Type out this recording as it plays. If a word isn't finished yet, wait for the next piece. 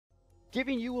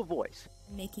giving you a voice.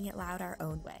 Making it loud our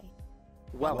own way.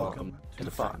 Welcome to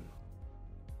the fun.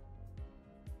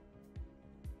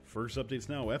 First Updates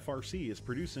Now FRC is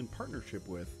produced in partnership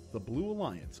with the Blue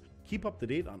Alliance. Keep up to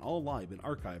date on all live and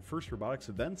archived First Robotics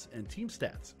events and team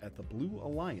stats at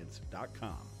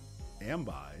thebluealliance.com. And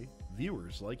by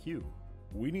viewers like you.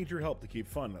 We need your help to keep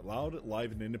fun loud,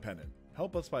 live, and independent.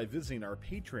 Help us by visiting our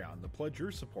Patreon to pledge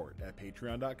your support at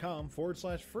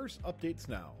patreon.com/First Updates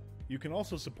Now. You can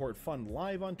also support Fun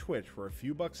live on Twitch for a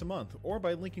few bucks a month or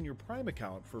by linking your Prime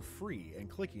account for free and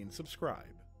clicking subscribe.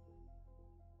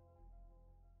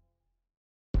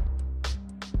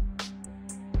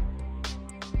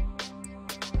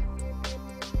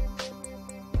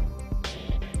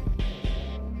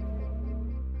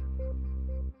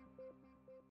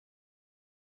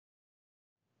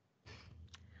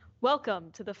 Welcome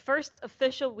to the first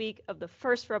official week of the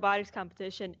first robotics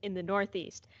competition in the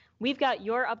Northeast. We've got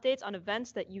your updates on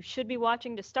events that you should be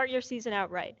watching to start your season out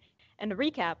right, and a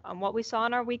recap on what we saw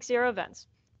in our Week 0 events.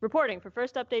 Reporting for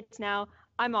First Updates Now,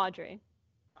 I'm Audrey.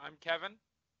 I'm Kevin.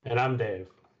 And I'm Dave.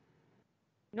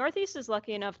 Northeast is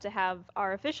lucky enough to have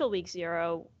our official Week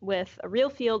 0 with a real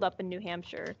field up in New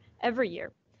Hampshire every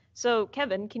year. So,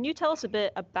 Kevin, can you tell us a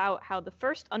bit about how the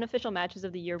first unofficial matches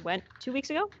of the year went 2 weeks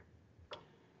ago?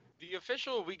 The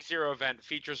official Week 0 event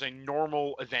features a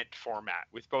normal event format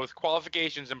with both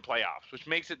qualifications and playoffs, which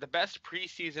makes it the best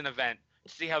preseason event to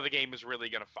see how the game is really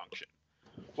going to function.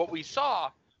 What we saw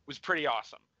was pretty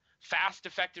awesome. Fast,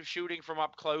 effective shooting from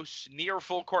up close, near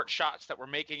full court shots that were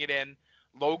making it in,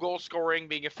 low goal scoring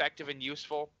being effective and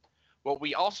useful. What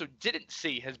we also didn't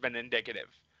see has been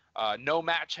indicative. No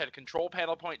match had control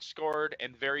panel points scored,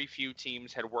 and very few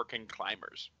teams had working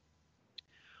climbers.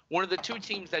 One of the two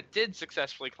teams that did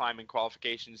successfully climb in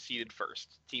qualifications seeded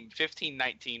first, Team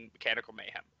 1519 Mechanical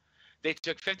Mayhem. They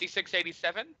took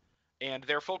 56-87 and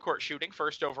their full court shooting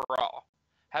first overall.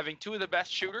 Having two of the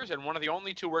best shooters and one of the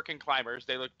only two working climbers,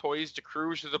 they looked poised to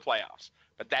cruise to the playoffs,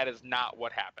 but that is not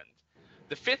what happened.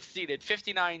 The fifth seeded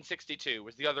 59-62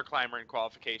 was the other climber in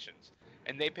qualifications,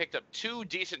 and they picked up two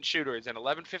decent shooters in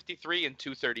 11:53 and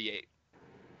 2:38.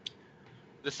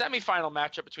 The semifinal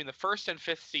matchup between the first and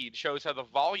fifth seed shows how the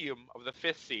volume of the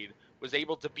fifth seed was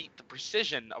able to beat the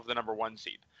precision of the number one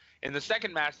seed. In the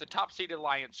second match, the top-seeded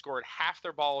Alliance scored half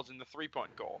their balls in the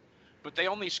three-point goal, but they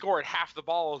only scored half the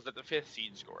balls that the fifth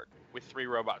seed scored, with 3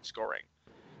 robots scoring.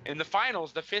 In the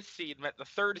finals, the fifth seed met the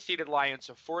third-seeded Alliance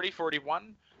of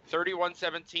 40-41,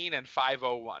 31-17, and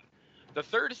 5-0-1. The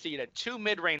third seed had 2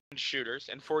 mid-range shooters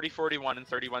in 40-41 and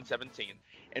 31-17,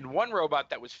 and 1 robot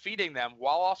that was feeding them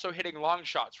while also hitting long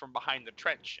shots from behind the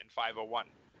trench in 5-0-1.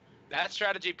 That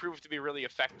strategy proved to be really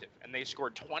effective, and they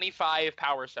scored 25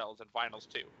 power cells in Finals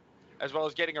 2, as well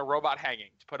as getting a robot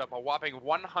hanging to put up a whopping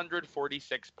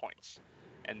 146 points,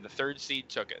 and the third seed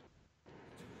took it.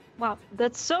 Wow,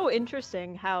 that's so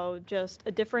interesting how just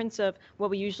a difference of what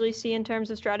we usually see in terms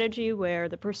of strategy, where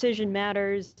the precision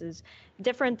matters, is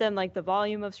different than like the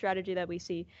volume of strategy that we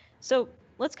see. So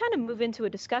let's kind of move into a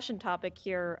discussion topic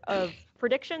here of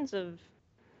predictions of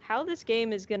how this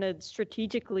game is going to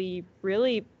strategically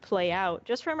really play out,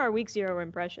 just from our Week 0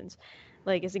 impressions.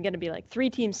 Like, is it going to be like 3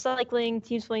 teams cycling,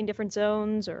 teams playing different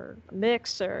zones, or a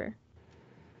mix, or...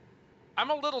 I'm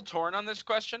a little torn on this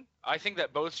question. I think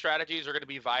that both strategies are going to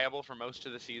be viable for most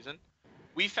of the season.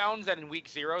 We found that in Week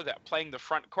 0 that playing the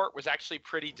front court was actually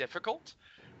pretty difficult,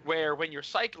 where when you're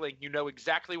cycling, you know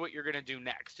exactly what you're going to do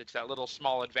next. It's that little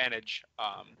small advantage.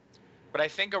 But I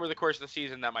think over the course of the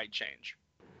season, that might change.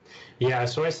 Yeah,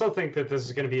 so I still think that this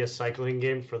is going to be a cycling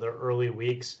game for the early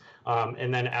weeks.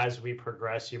 And then as we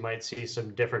progress, you might see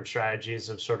some different strategies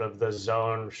of sort of the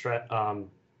zone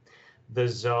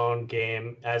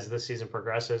game. As the season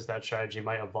progresses, that strategy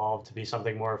might evolve to be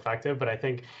something more effective. But I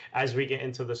think as we get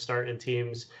into the start and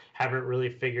teams haven't really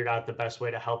figured out the best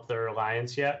way to help their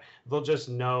alliance yet, they'll just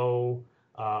know,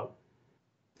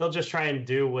 they'll just try and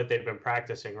do what they've been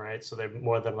practicing, right? So they've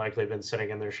more than likely been sitting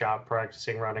in their shop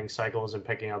practicing running cycles and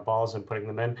picking up balls and putting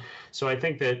them in. So I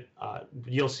think that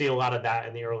you'll see a lot of that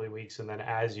in the early weeks. And then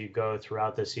as you go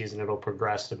throughout the season, it'll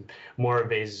progress to more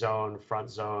of a zone, front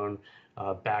zone,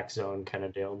 back zone kind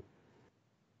of deal.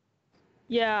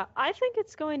 Yeah, I think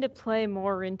it's going to play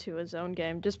more into a zone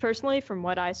game. Just personally, from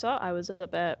what I saw, I was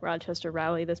up at Rochester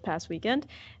Rally this past weekend,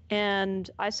 and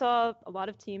I saw a lot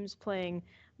of teams playing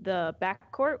the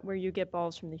back court, where you get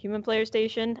balls from the human player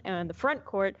station, and the front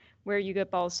court, where you get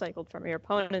balls cycled from your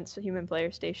opponent's human player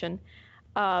station.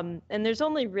 And there's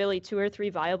only really 2 or 3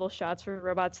 viable shots for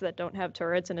robots that don't have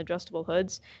turrets and adjustable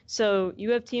hoods. So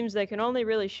you have teams that can only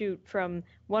really shoot from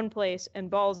one place and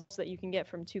balls that you can get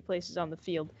from 2 places on the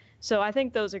field. So I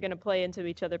think those are going to play into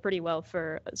each other pretty well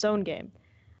for a zone game.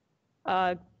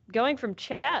 Going from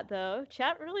chat, though,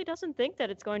 chat really doesn't think that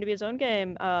it's going to be a zone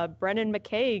game. Brennan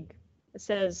McCaig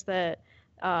says that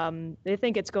they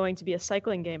think it's going to be a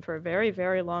cycling game for a very,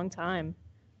 very long time.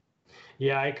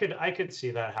 Yeah, I could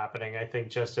see that happening. I think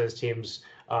just as teams,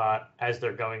 as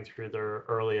they're going through their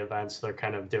early events, they're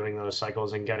kind of doing those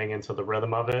cycles and getting into the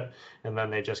rhythm of it, and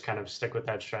then they just kind of stick with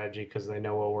that strategy because they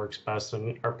know what works best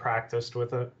and are practiced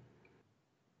with it.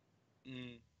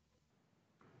 Mm.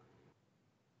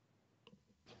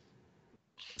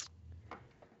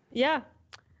 Yeah.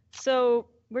 So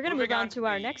we're going to move on to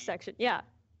our next section. Yeah.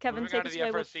 Kevin, take us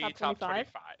away with top 25.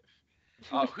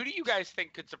 Who do you guys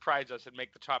think could surprise us and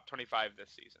make the top 25 this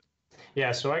season?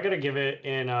 Yeah, so I got to give it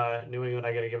in New England.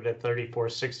 I got to give it a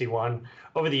 34-61.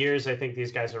 Over the years, I think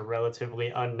these guys are relatively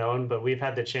unknown, but we've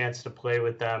had the chance to play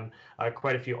with them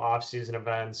quite a few off-season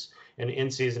events and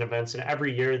in-season events, and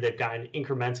every year they've gotten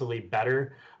incrementally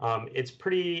better. It's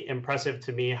pretty impressive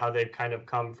to me how they've kind of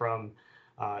come from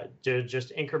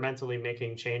just incrementally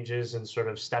making changes and sort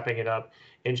of stepping it up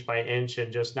inch by inch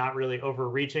and just not really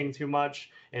overreaching too much.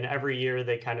 And every year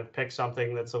they kind of pick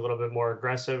something that's a little bit more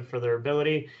aggressive for their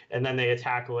ability, and then they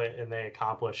tackle it and they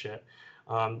accomplish it.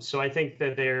 So I think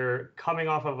that they're coming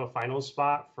off of a finals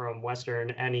spot from Western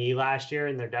NE last year,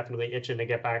 and they're definitely itching to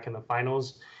get back in the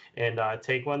finals and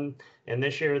take one. And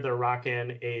this year they're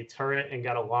rocking a turret and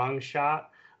got a long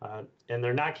shot. And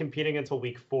they're not competing until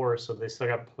week 4, so they still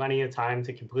got plenty of time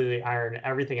to completely iron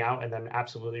everything out and then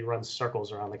absolutely run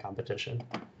circles around the competition.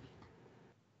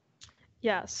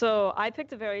 Yeah, so I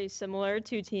picked a very similar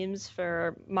 2 teams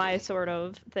for my sort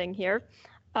of thing here.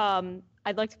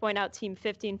 I'd like to point out Team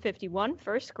 1551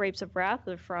 first, Grapes of Wrath.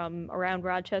 They're from around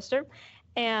Rochester.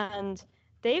 And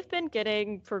they've been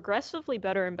getting progressively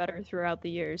better and better throughout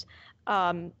the years.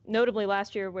 Notably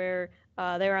last year where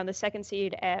they were on the 2nd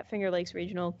seed at Finger Lakes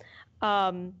Regional,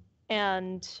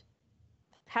 and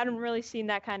hadn't really seen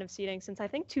that kind of seeding since I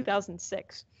think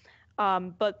 2006.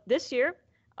 But this year,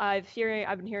 I've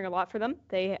been hearing a lot from them.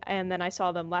 And then I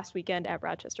saw them last weekend at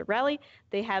Rochester Rally.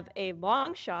 They have a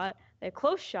long shot, a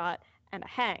close shot, and a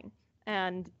hang,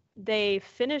 and they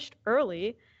finished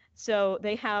early, so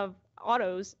they have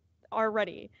autos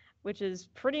already, which is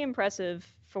pretty impressive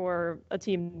for a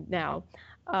team now.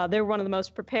 They're one of the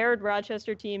most prepared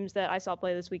Rochester teams that I saw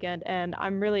play this weekend, and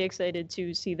I'm really excited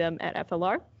to see them at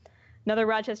FLR. Another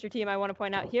Rochester team I want to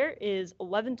point out here is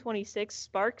 1126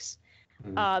 Sparks.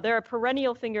 They're a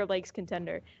perennial Finger Lakes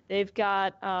contender. They've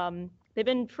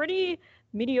been pretty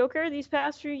mediocre these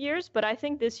past few years, but I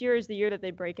think this year is the year that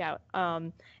they break out.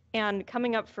 And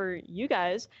coming up for you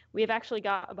guys, we have actually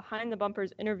got a Behind the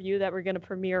Bumpers interview that we're going to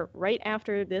premiere right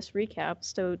after this recap,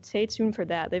 so stay tuned for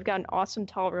that. They've got an awesome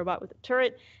tall robot with a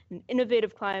turret, an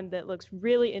innovative climb that looks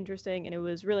really interesting, and it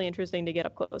was really interesting to get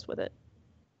up close with it.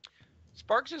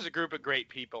 Sparks is a group of great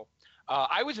people.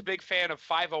 I was a big fan of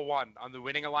 501 on the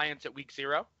Winning Alliance at Week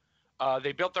 0.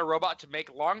 They built their robot to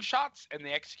make long shots, and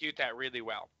they execute that really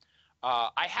well.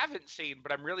 I haven't seen,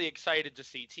 but I'm really excited to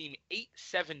see Team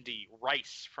 870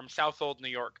 Rice from Southold, New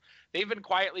York. They've been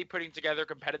quietly putting together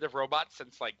competitive robots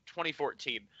since like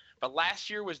 2014, but last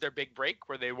year was their big break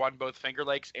where they won both Finger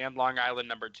Lakes and Long Island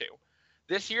No. 2.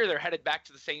 This year they're headed back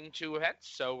to the same 2 events,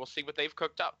 so we'll see what they've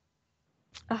cooked up.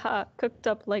 Cooked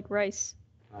up like rice.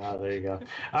 There you go.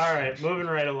 All right, moving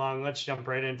right along. Let's jump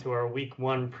right into our Week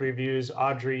 1 previews.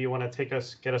 Audrey, you want to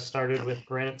get us started with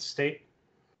Granite State?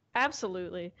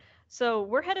 Absolutely. So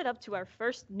we're headed up to our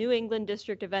first New England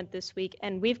District event this week,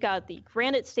 and we've got the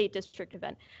Granite State District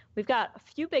event. We've got a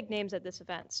few big names at this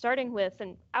event, starting with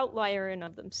an outlier in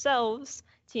of themselves,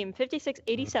 Team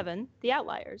 5687, the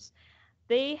Outliers.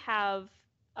 They have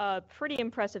a pretty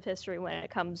impressive history when it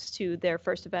comes to their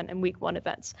first event and Week 1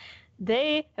 events.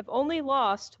 They have only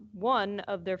lost one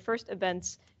of their first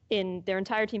events in their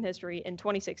entire team history in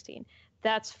 2016.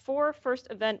 That's 4 first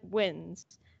event wins.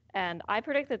 And I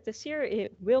predict that this year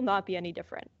it will not be any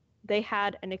different. They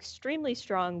had an extremely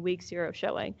strong Week 0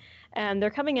 showing, and they're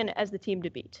coming in as the team to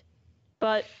beat.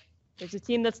 But there's a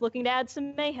team that's looking to add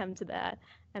some mayhem to that,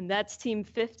 and that's Team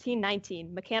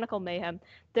 1519, Mechanical Mayhem.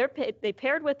 They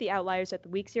paired with the Outliers at the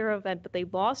Week 0 event, but they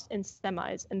lost in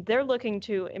semis, and they're looking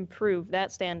to improve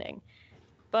that standing.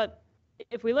 But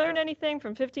if we learned anything from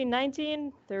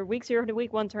 1519, their Week 0 to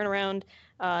Week 1 turnaround,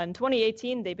 in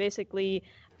 2018, they basically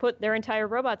put their entire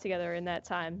robot together in that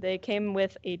time. They came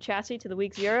with a chassis to the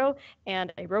Week 0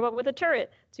 and a robot with a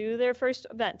turret to their first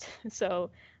event. So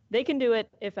They can do it,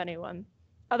 if anyone.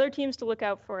 Other teams to look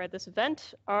out for at this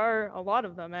event are a lot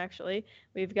of them, actually.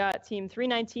 We've got Team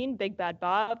 319, Big Bad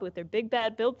Bob, with their Big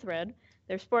Bad build thread.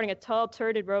 They're sporting a tall,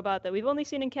 turreted robot that we've only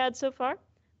seen in CAD so far.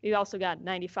 We've also got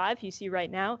 95, who you see right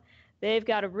now. They've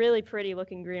got a really pretty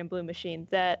looking green and blue machine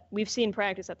that we've seen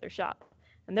practice at their shop,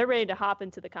 and they're ready to hop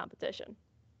into the competition.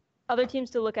 Other teams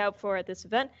to look out for at this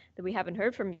event that we haven't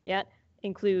heard from yet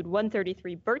include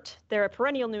 133 Burt. They're a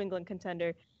perennial New England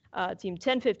contender. Team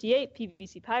 1058,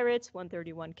 PVC Pirates,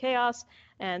 131 Chaos,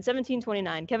 and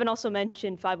 1729. Kevin also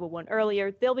mentioned 501 earlier.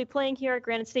 They'll be playing here at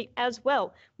Granite State as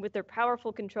well. With their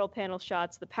powerful control panel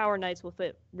shots, the Power Knights will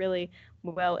fit really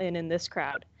well in this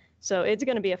crowd. So it's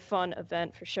going to be a fun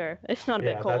event for sure. It's not a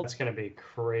bit cold. Yeah, that's going to be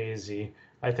crazy.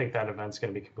 I think that event's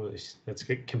going to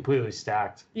be completely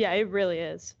stacked. Yeah, it really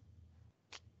is.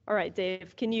 All right,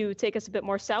 Dave, can you take us a bit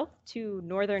more south to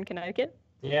northern Connecticut?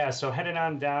 Yeah, so heading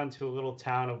on down to a little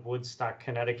town of Woodstock,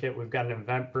 Connecticut, we've got an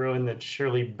event brewing that's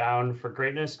surely bound for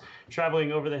greatness.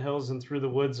 Traveling over the hills and through the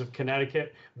woods of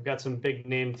Connecticut, we've got some big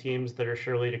name teams that are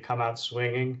surely to come out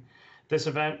swinging. This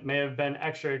event may have been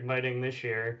extra exciting this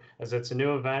year as it's a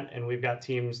new event, and we've got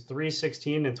teams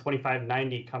 316 and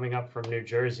 2590 coming up from New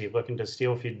Jersey, looking to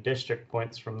steal a few district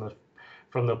points from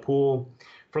the pool.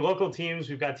 For local teams,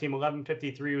 we've got Team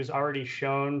 1153, who's already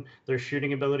shown their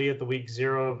shooting ability at the Week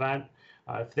 0 event.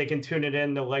 If they can tune it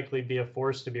in, they'll likely be a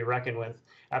force to be reckoned with.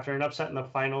 After an upset in the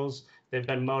finals, they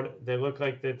look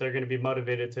like that they're going to be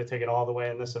motivated to take it all the way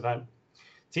in this event.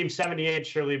 Team 78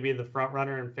 surely be the front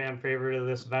runner and fan favorite of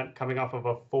this event, coming off of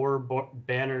a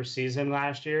 4-banner season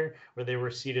last year where they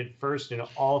were seeded first in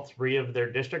all 3 of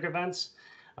their district events.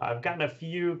 I've gotten a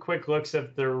few quick looks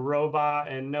at their robot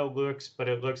and no looks, but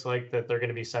it looks like that they're going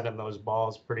to be sending those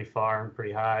balls pretty far and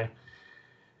pretty high.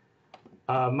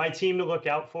 My team to look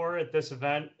out for at this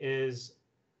event is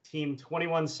Team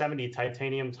 2170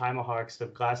 Titanium Tomahawks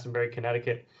of Glastonbury,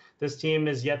 Connecticut. This team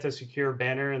is yet to secure a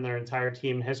banner in their entire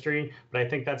team history, but I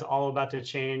think that's all about to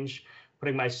change.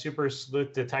 Putting my super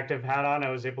sleuth detective hat on,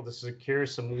 I was able to secure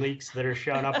some leaks that are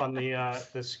showing up on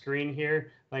the screen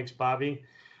here. Thanks, Bobby.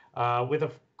 With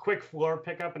a quick floor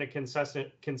pickup and a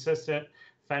consistent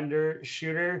fender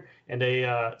shooter and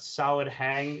a solid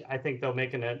hang, I think they'll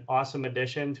make an awesome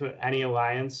addition to any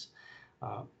alliance.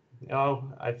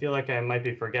 I feel like I might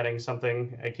be forgetting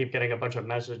something. I keep getting a bunch of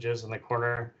messages in the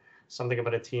corner, something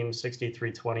about a team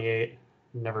 6328.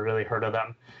 Never really heard of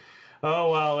them.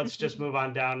 Oh, well, let's just move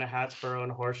on down to Hatboro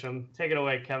and Horsham. Take it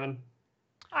away, Kevin.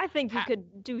 I think you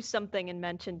could do something and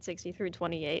mention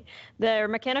 6328. Their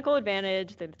mechanical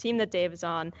advantage, the team that Dave is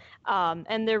on,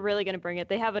 and they're really going to bring it.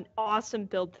 They have an awesome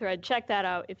build thread. Check that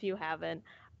out if you haven't.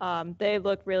 They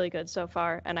look really good so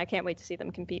far, and I can't wait to see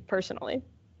them compete personally.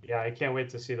 Yeah, I can't wait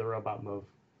to see the robot move.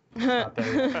 Not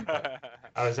there yet,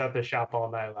 I was at the shop all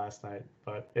night last night,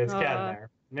 but it's getting there.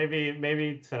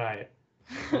 Maybe tonight.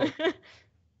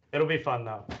 It'll be fun,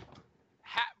 though.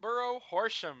 Hatboro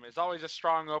Horsham is always a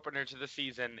strong opener to the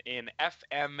season in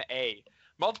FMA.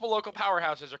 Multiple local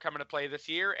powerhouses are coming to play this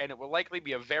year, and it will likely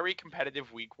be a very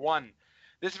competitive Week 1.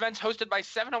 This event's hosted by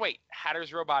 708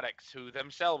 Hatters Robotics, who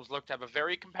themselves look to have a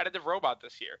very competitive robot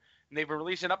this year, and they've been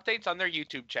releasing updates on their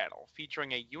YouTube channel,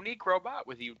 featuring a unique robot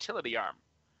with a utility arm.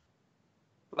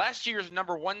 Last year's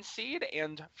number 1 seed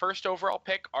and first overall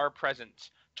pick are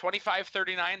present.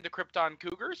 2539 the Krypton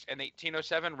Cougars and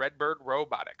 1807 Redbird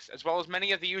Robotics, as well as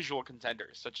many of the usual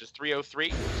contenders, such as 303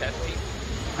 Test Team,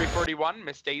 341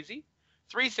 Miss Daisy,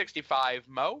 365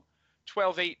 Mo,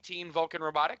 1218 Vulcan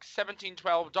Robotics,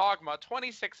 1712 Dogma,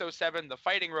 2607 the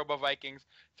Fighting Robo Vikings,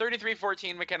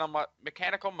 3314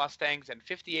 Mechanical Mustangs, and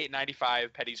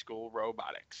 5895 Petty School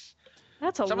Robotics.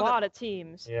 That's a lot of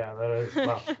teams. Yeah, that is.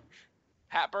 Well.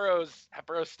 Hatboro's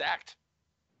stacked.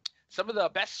 Some of the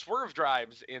best swerve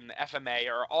drives in FMA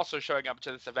are also showing up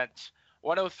to this event.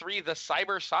 103 the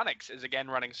Cybersonics is again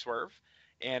running swerve,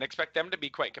 and expect them to be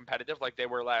quite competitive like they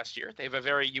were last year. They have a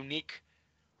very unique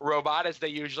robot, as they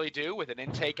usually do, with an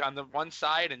intake on the one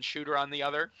side and shooter on the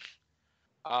other.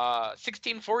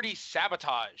 1640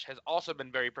 Sabotage has also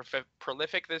been very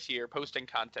prolific this year, posting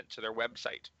content to their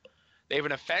website. They have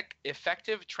an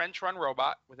effective trench run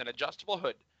robot with an adjustable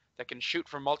hood that can shoot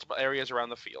from multiple areas around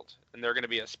the field, and they're going to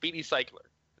be a speedy cycler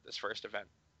at this first event.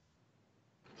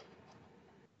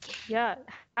 Yeah,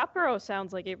 Hatboro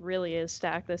sounds like it really is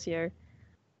stacked this year.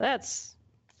 That's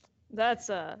a lot.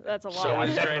 So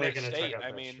is Granite State.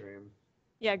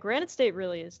 Yeah, Granite State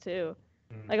really is too.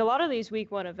 Like a lot of these Week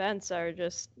 1 events are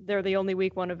they're the only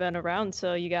Week 1 event around,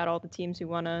 so you got all the teams who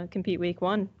want to compete Week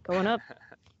 1 going up.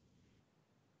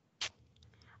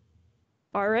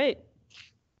 All right.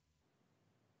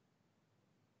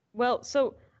 Well,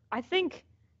 so I think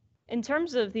in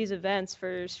terms of these events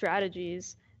for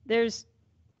strategies, there's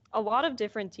a lot of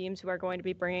different teams who are going to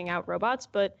be bringing out robots,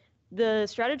 but the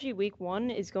strategy week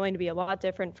 1 is going to be a lot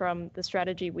different from the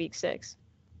strategy week 6.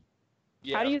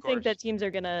 Yeah, How do you of think course. that teams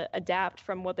are going to adapt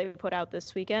from what they put out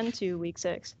this weekend to week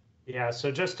 6? Yeah,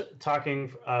 so just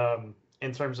talking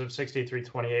in terms of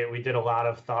 6328, we did a lot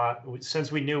of thought.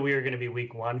 Since we knew we were going to be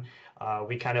week 1,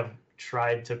 we kind of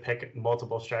tried to pick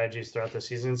multiple strategies throughout the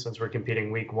season since we're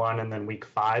competing week 1 and then week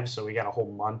 5. So we got a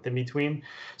whole month in between.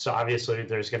 So obviously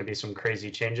there's going to be some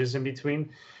crazy changes in between.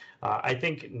 I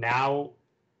think now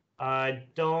I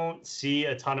don't see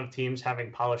a ton of teams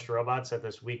having polished robots at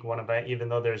this week 1 event, even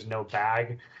though there's no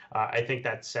bag. I think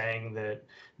that's saying that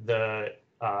the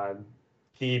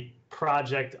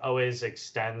project always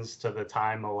extends to the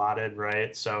time allotted,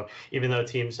 right? So even though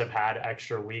teams have had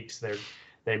extra weeks,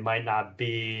 they might not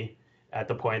be at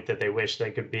the point that they wish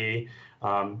they could be.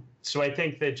 So I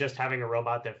think that just having a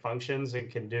robot that functions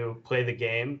and can play the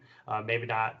game, maybe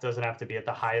doesn't have to be at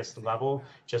the highest level,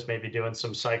 just maybe doing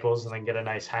some cycles and then get a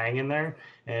nice hang in there,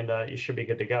 and you should be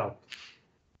good to go.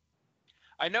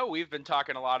 I know we've been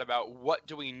talking a lot about what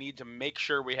do we need to make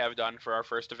sure we have done for our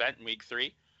first event in week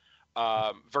 3,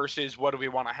 versus what do we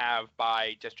want to have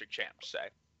by district champs, say.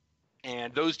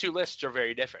 And those two lists are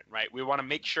very different, right? We want to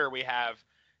make sure we have,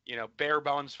 bare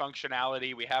bones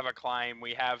functionality. We have a climb.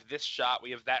 We have this shot.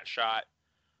 We have that shot.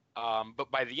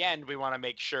 But by the end, we want to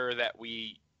make sure that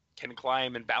we can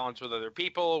climb and balance with other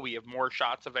people. We have more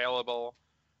shots available,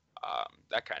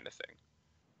 that kind of thing.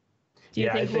 Do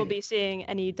you think we'll be seeing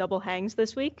any double hangs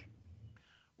this week?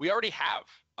 We already have.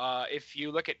 If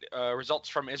you look at results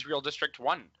from Israel District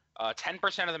 1,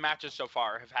 10% of the matches so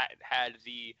far have had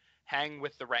the hang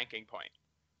with the ranking point.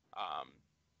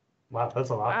 Wow, that's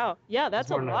a lot. Wow, yeah, that's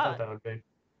a more than I lot. thought that would be.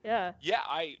 Yeah. Yeah,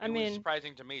 it was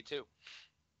surprising to me too.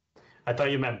 I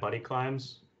thought you meant buddy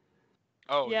climbs.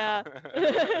 Oh yeah.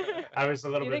 I was a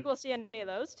little Do you bit. think we'll see any of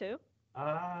those too?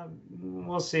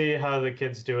 We'll see how the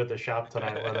kids do at the shop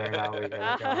tonight, whether or not we get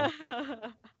it going.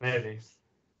 Maybe.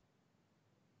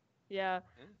 Yeah.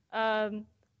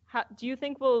 Do you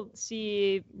think we'll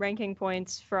see ranking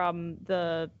points from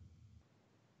the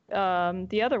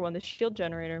other one, the shield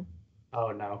generator?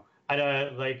 Oh no.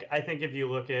 I think if you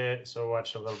look at,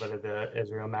 watched a little bit of the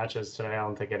Israel matches today, I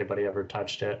don't think anybody ever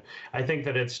touched it. I think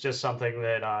that it's just something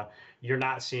that you're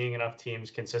not seeing enough teams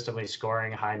consistently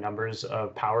scoring high numbers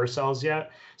of power cells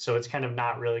yet. So it's kind of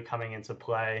not really coming into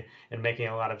play and making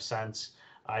a lot of sense.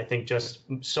 I think just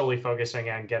solely focusing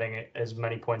on getting as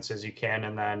many points as you can,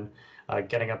 and then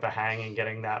getting up a hang and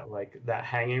getting that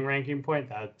hanging ranking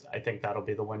point. I think that'll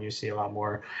be the one you see a lot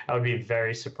more. I would be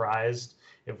very surprised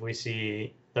if we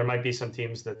see. There might be some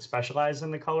teams that specialize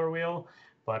in the color wheel,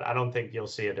 but I don't think you'll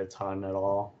see it a ton at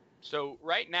all. So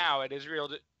right now at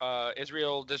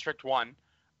Israel District 1,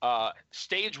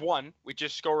 Stage 1, which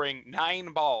is scoring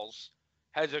 9 balls,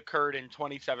 has occurred in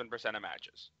 27% of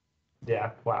matches.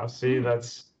 Yeah, wow. See,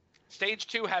 that's... Stage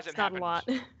 2 hasn't not happened a lot.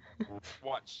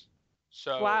 once.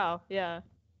 So wow, yeah.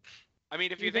 I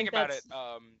mean, if you think about it,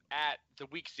 at the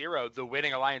week 0, the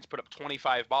winning alliance put up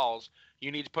 25 balls.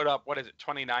 You need to put up,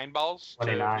 29 balls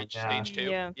 29, to reach Stage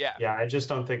 2? Yeah, I just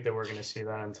don't think that we're going to see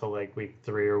that until week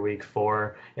 3 or week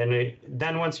 4. And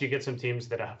then once you get some teams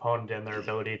that have honed in their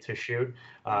ability to shoot,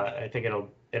 I think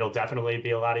it'll definitely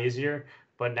be a lot easier.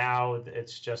 But now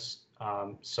it's just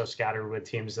so scattered with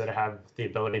teams that have the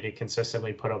ability to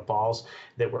consistently put up balls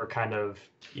that we're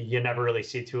you never really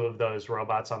see 2 of those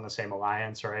robots on the same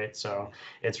alliance, right? So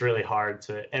it's really hard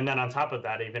to, and then on top of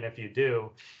that, even if you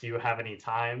do you have any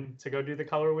time to go do the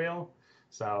color wheel?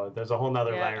 So there's a whole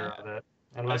nother layer of it.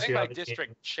 Unless I think by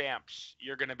district champs,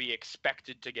 you're going to be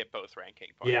expected to get both ranking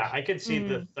points. Yeah, I could see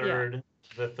the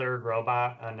third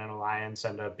robot on an alliance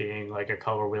end up being a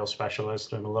color wheel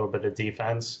specialist and a little bit of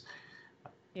defense.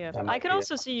 Yeah, I could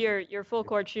also see your full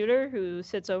court shooter who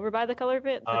sits over by the color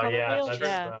wheel.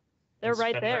 Yeah, they're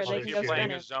right there. They if can you're go playing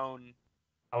spin a it. zone.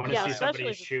 I want to see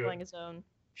somebody playing a zone.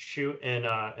 shoot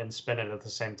and spin it at the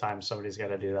same time. Somebody's got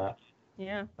to do that.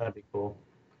 Yeah, that'd be cool.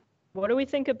 What do we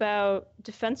think about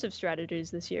defensive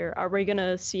strategies this year? Are we going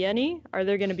to see any? Are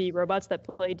there going to be robots that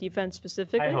play defense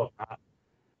specifically? I hope not.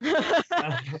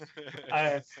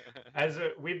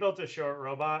 We built a short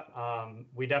robot.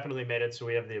 We definitely made it so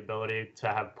we have the ability to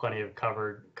have plenty of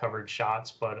covered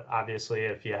shots. But obviously,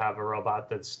 if you have a robot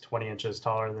that's 20 inches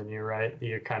taller than you, right,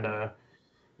 you kind of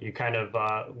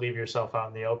leave yourself out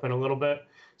in the open a little bit.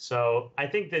 So I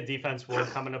think the defense will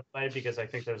come into play because I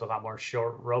think there's a lot more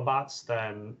short robots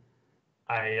than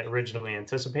I originally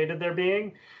anticipated there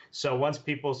being. So once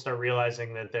people start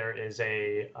realizing that there is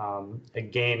a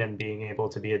gain in being able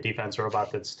to be a defense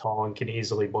robot that's tall and can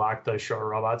easily block those short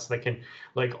robots that can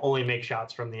like only make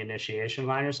shots from the initiation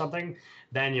line or something,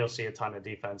 then you'll see a ton of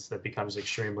defense that becomes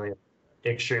extremely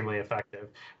effective.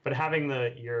 But having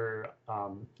your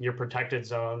protected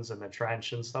zones and the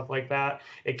trench and stuff like that,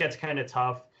 it gets kind of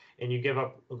tough. And you give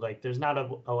up, like, there's not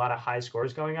a lot of high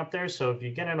scores going up there. So if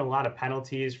you get in a lot of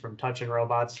penalties from touching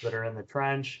robots that are in the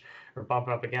trench or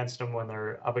bumping up against them when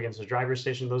they're up against the driver's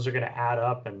station, those are going to add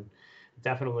up. And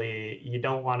definitely you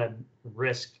don't want to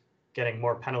risk getting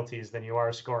more penalties than you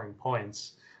are scoring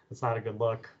points. It's not a good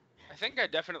look. I think I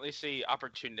definitely see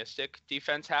opportunistic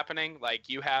defense happening. Like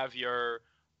you have your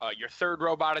third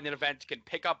robot in an event can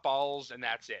pick up balls and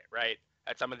that's it, right?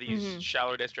 At some of these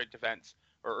shallow district events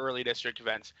or early district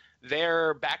events,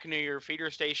 they're back near your feeder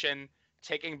station,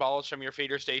 taking balls from your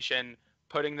feeder station,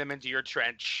 putting them into your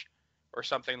trench or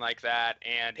something like that,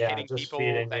 and hitting people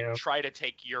that try to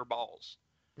take your balls.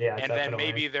 Yeah, and definitely. then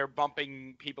maybe they're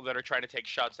bumping people that are trying to take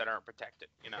shots that aren't protected,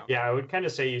 you know? Yeah, I would kind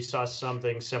of say you saw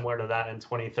something similar to that in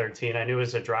 2013. I knew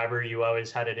as a driver, you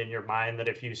always had it in your mind that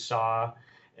if you saw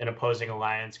an opposing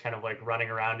alliance kind of like running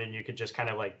around and you could just kind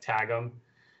of like tag them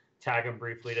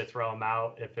briefly to throw them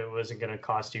out. If it wasn't going to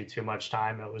cost you too much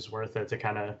time, it was worth it to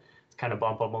kind of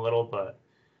bump them a little, but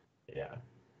yeah.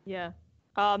 Yeah.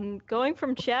 Going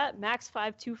from chat,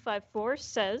 Max5254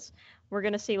 says we're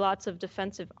going to see lots of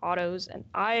defensive autos, and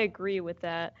I agree with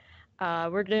that.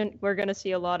 We're going to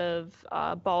see a lot of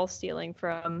ball stealing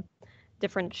from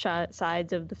different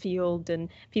sides of the field and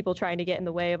people trying to get in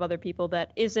the way of other people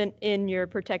that isn't in your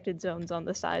protected zones on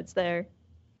the sides there.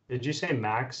 Did you say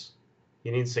Max? He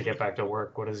needs to get back to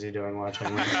work. What is he doing watching?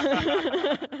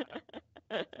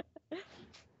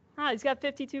 He's got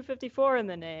 5254 in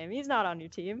the name. He's not on your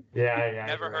team. Yeah.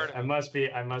 Never heard of him.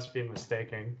 I must be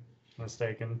mistaken.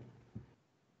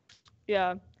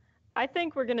 Yeah. I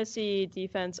think we're going to see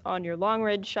defense on your long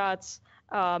range shots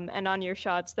and on your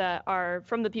shots that are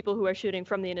from the people who are shooting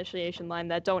from the initiation line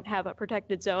that don't have a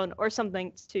protected zone or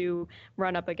something to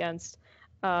run up against.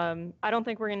 I don't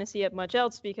think we're going to see it much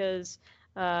else because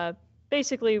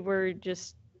basically we're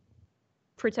just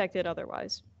protected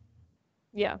otherwise.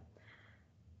 Yeah.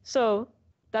 So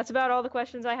that's about all the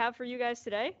questions I have for you guys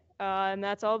today. And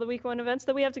that's all the week 1 events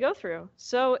that we have to go through.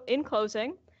 So in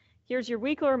closing, here's your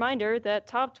weekly reminder that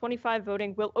top 25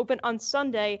 voting will open on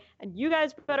Sunday, and you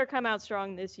guys better come out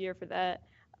strong this year for that.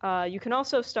 You can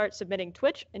also start submitting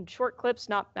Twitch and short clips,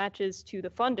 not matches, to the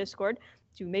Fun Discord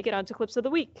to make it onto Clips of the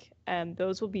Week, and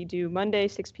those will be due Monday,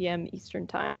 6 p.m. Eastern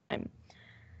Time.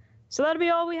 So that'll be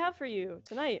all we have for you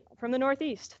tonight from the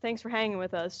Northeast. Thanks for hanging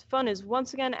with us. Fun is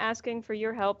once again asking for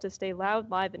your help to stay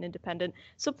loud, live, and independent,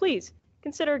 so please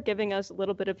consider giving us a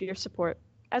little bit of your support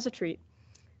as a treat.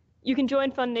 You can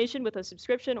join Fun Nation with a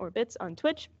subscription or bits on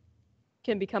Twitch.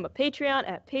 You can become a Patreon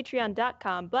at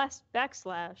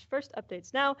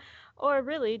patreon.com/firstupdatesnow, or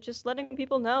really just letting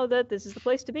people know that this is the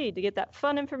place to be to get that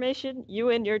fun information you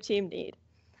and your team need.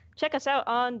 Check us out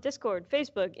on Discord,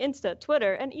 Facebook, Insta,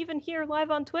 Twitter, and even here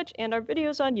live on Twitch and our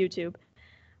videos on YouTube.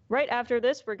 Right after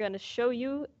this, we're going to show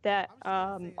you that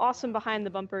awesome behind the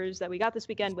bumpers that we got this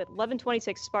weekend with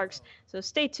 1126 Sparks, so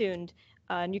stay tuned.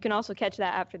 And you can also catch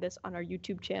that after this on our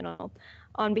YouTube channel.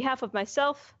 On behalf of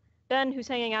myself, Ben, who's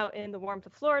hanging out in the warmth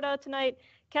of Florida tonight,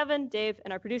 Kevin, Dave,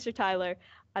 and our producer Tyler,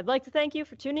 I'd like to thank you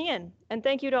for tuning in, and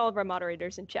thank you to all of our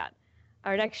moderators in chat.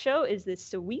 Our next show is the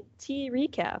Sweet Tea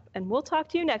Recap, and we'll talk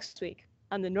to you next week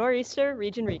on the Nor'easter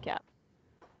Region Recap.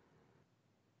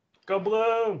 Go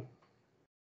Blue!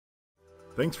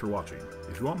 Thanks for watching.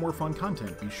 If you want more fun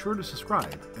content, be sure to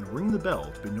subscribe and ring the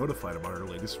bell to be notified about our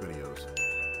latest videos.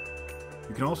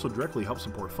 You can also directly help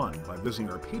support Fun by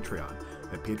visiting our Patreon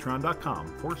at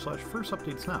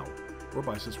patreon.com/firstupdatesnow or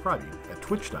by subscribing at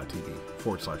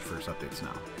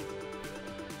twitch.tv/firstupdatesnow.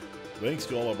 Thanks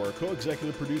to all of our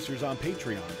co-executive producers on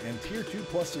Patreon and Tier 2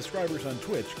 Plus subscribers on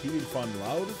Twitch, keeping Fun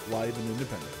loud, live, and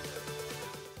independent.